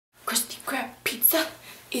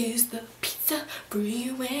is the pizza for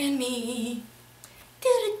you and me.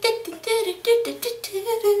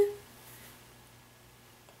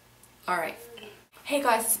 Alright. Hey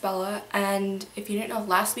guys, it's Bella, and if you didn't know,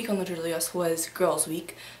 last week on Literally Us was Girls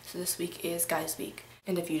Week, so this week is Guys Week.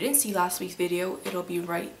 And if you didn't see last week's video, it'll be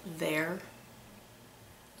right there.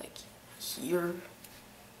 Like, here.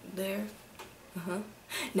 There.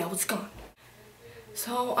 Now it's gone.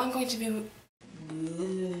 So I'm going to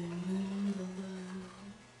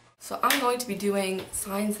be doing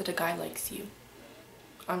signs that a guy likes you.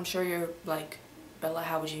 I'm sure you're like, Bella,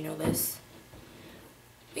 how would you know this?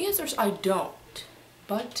 The answer is I don't,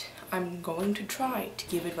 but I'm going to try to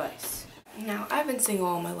give advice. Now, I've been single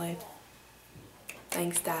all my life.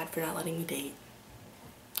 Thanks, Dad, for not letting me date.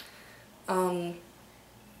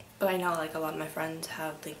 But I know like a lot of my friends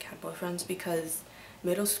have boyfriends because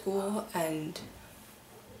middle school and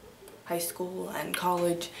high school and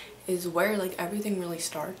college is where like everything really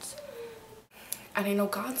starts. And I know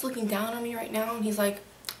God's looking down on me right now and he's like,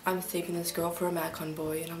 I'm saving this girl for a Macon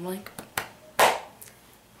boy, and I'm like,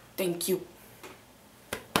 thank you.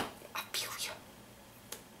 I feel you.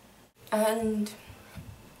 And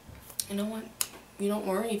you know what? You don't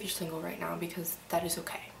worry if you're single right now because that is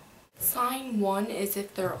okay. Sign 1 is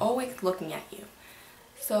if they're always looking at you.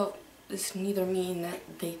 So this can either mean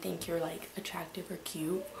that they think you're like attractive or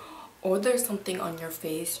cute, or there's something on your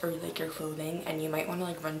face or like your clothing and you might want to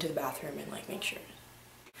like run to the bathroom and like make sure.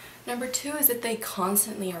 Number 2 is if they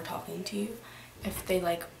constantly are talking to you. If they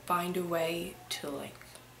like find a way to like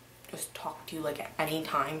just talk to you like at any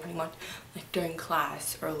time pretty much, like during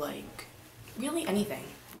class or like really anything.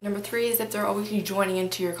 Number 3 is if they're always joining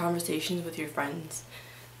into your conversations with your friends.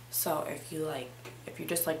 So if you're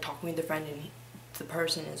just like talking with a friend and the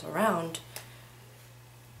person is around,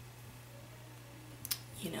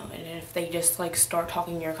 you know, and if they just like start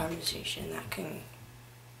talking your conversation, that can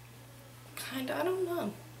kinda, I don't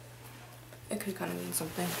know, it could kind of mean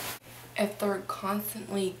something. If they're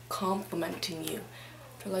constantly complimenting you,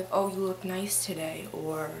 they're like, oh, you look nice today,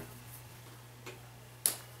 or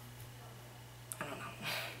I don't know.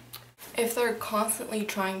 If they're constantly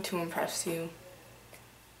trying to impress you,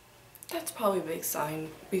 that's probably a big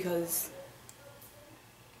sign, because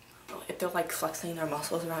if they're like flexing their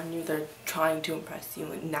muscles around you, they're trying to impress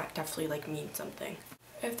you, and that definitely like means something.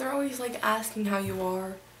 If they're always like asking how you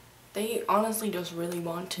are, they honestly just really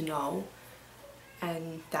want to know,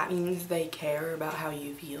 and that means they care about how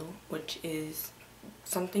you feel, which is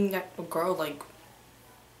something that a girl like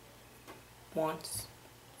wants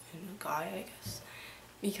in a guy, I guess,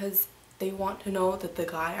 because they want to know that the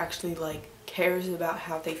guy actually like cares about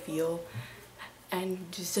how they feel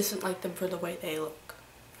and just doesn't like them for the way they look.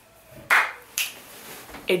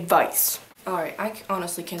 Advice. Alright, I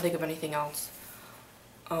honestly can't think of anything else.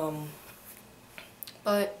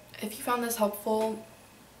 But if you found this helpful,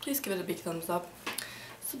 please give it a big thumbs up.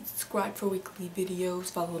 Subscribe for weekly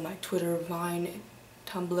videos, follow my Twitter, Vine,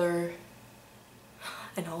 Tumblr,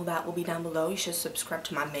 and all that will be down below. You should subscribe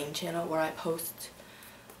to my main channel where I post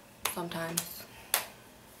sometimes.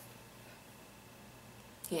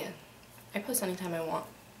 Yeah, I post anytime I want,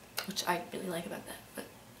 which I really like about that, but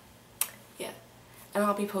yeah. And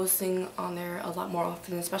I'll be posting on there a lot more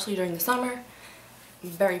often, especially during the summer. I'm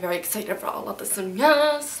very, very excited for all of this, and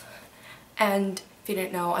yes! And if you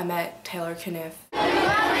didn't know, I met Taylor Kniff.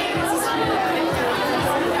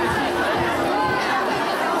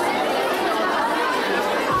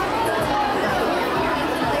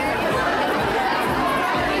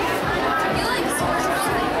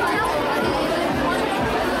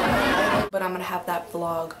 But I'm gonna have that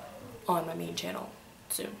vlog on my main channel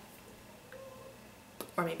soon.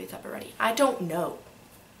 Or maybe it's up already. I don't know.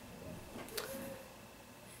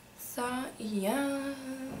 So, yeah.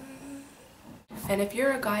 And if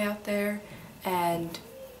you're a guy out there and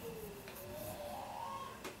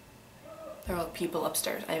there are people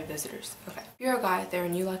upstairs, I have visitors. Okay. If you're a guy out there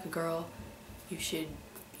and you like a girl, you should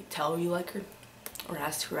tell her you like her or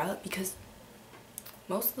ask her out, because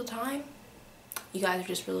most of the time you guys are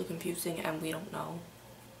just really confusing and we don't know.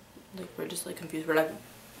 Like, we're just like confused. We're like,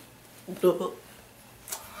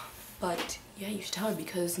 but yeah, you should tell her,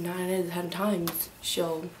 because 9 out of 10 times if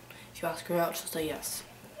you ask her out, she'll say yes.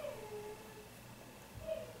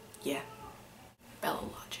 Yeah. Bella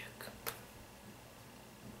logic.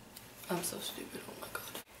 I'm so stupid, oh my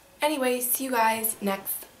god. Anyway, see you guys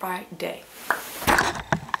next Friday.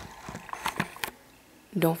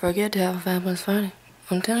 Don't forget to have a fabulous Friday.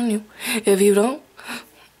 I'm telling you. If you don't,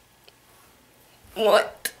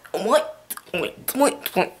 what?